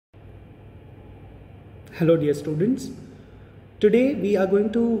Hello dear students. Today we are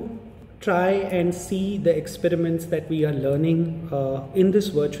going to try and see the experiments that we are learning in this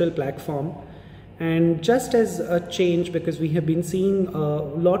virtual platform, and just as a change, because we have been seeing a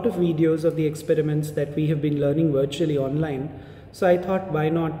lot of videos of the experiments that we have been learning virtually online, so I thought why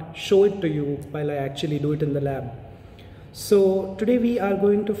not show it to you while I actually do it in the lab. So today we are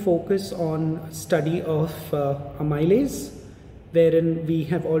going to focus on study of amylase, wherein we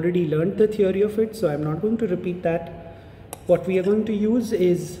have already learned the theory of it, so I'm not going to repeat that. What we are going to use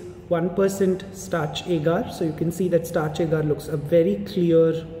is 1% starch agar. So you can see that starch agar looks a very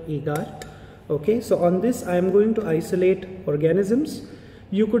clear agar. Okay, so on this I am going to isolate organisms.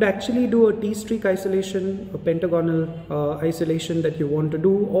 You could actually do a T-streak isolation, a pentagonal isolation that you want to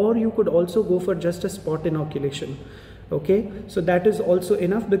do, or you could also go for just a spot inoculation. Okay, so that is also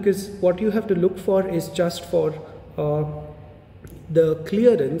enough, because what you have to look for is just for the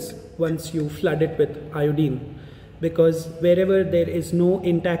clearance once you flood it with iodine, because wherever there is no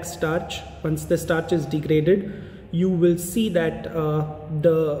intact starch, once the starch is degraded, you will see that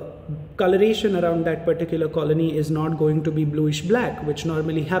the coloration around that particular colony is not going to be bluish black, which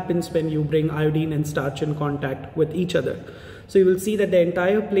normally happens when you bring iodine and starch in contact with each other. So you will see that the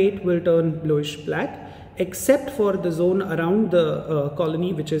entire plate will turn bluish black, except for the zone around the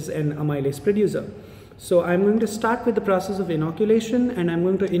colony, which is an amylase producer. So I'm going to start with the process of inoculation, and I'm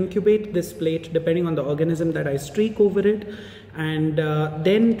going to incubate this plate depending on the organism that I streak over it, and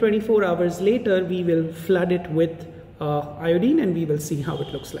then 24 hours later we will flood it with iodine and we will see how it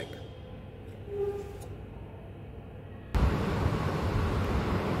looks like.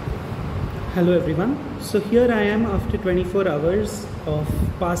 Hello everyone. So here I am after 24 hours of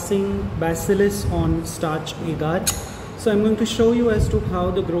passing bacillus on starch agar. So I'm going to show you as to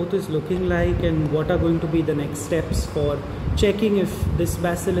how the growth is looking like and what are going to be the next steps for checking if this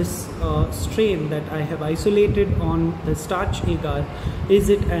bacillus strain that I have isolated on the starch agar, is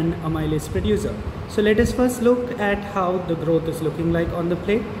it an amylase producer. So let us first look at how the growth is looking like on the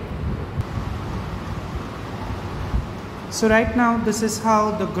plate. So right now this is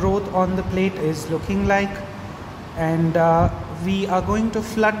how the growth on the plate is looking like, and we are going to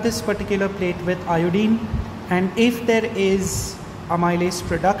flood this particular plate with iodine. And if there is amylase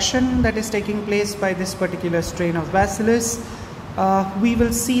production that is taking place by this particular strain of bacillus, we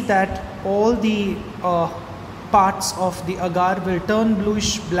will see that all the parts of the agar will turn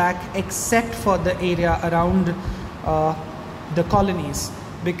bluish black except for the area around the colonies,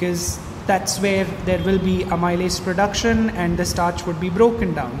 because that's where there will be amylase production and the starch would be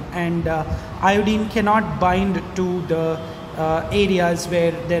broken down, and iodine cannot bind to the areas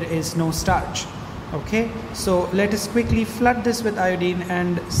where there is no starch. Okay, so let us quickly flood this with iodine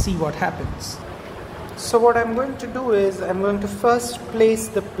and see what happens. So what I'm going to do is I'm going to first place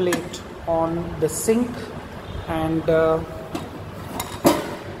the plate on the sink, and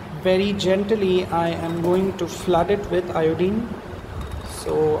very gently I am going to flood it with iodine.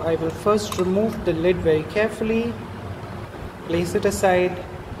 So I will first remove the lid very carefully, place it aside,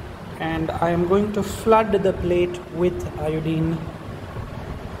 and I am going to flood the plate with iodine,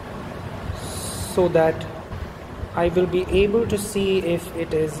 so that I will be able to see if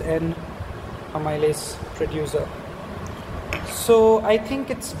it is an amylase producer. So I think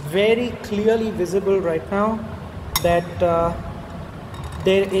it's very clearly visible right now that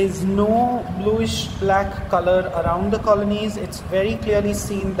there is no bluish black color around the colonies. It's very clearly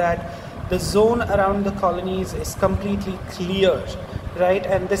seen that the zone around the colonies is completely clear, right?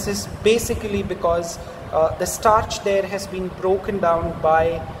 And this is basically because the starch there has been broken down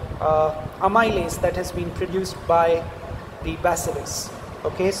by amylase that has been produced by the bacillus.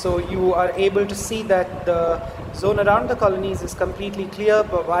 Okay, so you are able to see that the zone around the colonies is completely clear,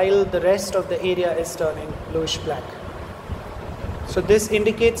 but while the rest of the area is turning bluish black. So this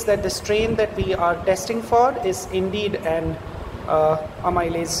indicates that the strain that we are testing for is indeed an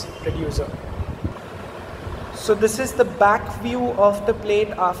amylase producer. So this is the back view of the plate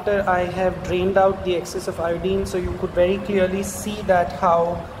after I have drained out the excess of iodine. So you could very clearly see that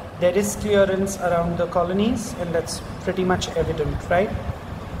how there is clearance around the colonies, and that's pretty much evident, right?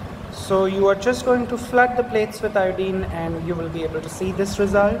 So you are just going to flood the plates with iodine and you will be able to see this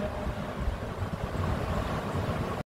result.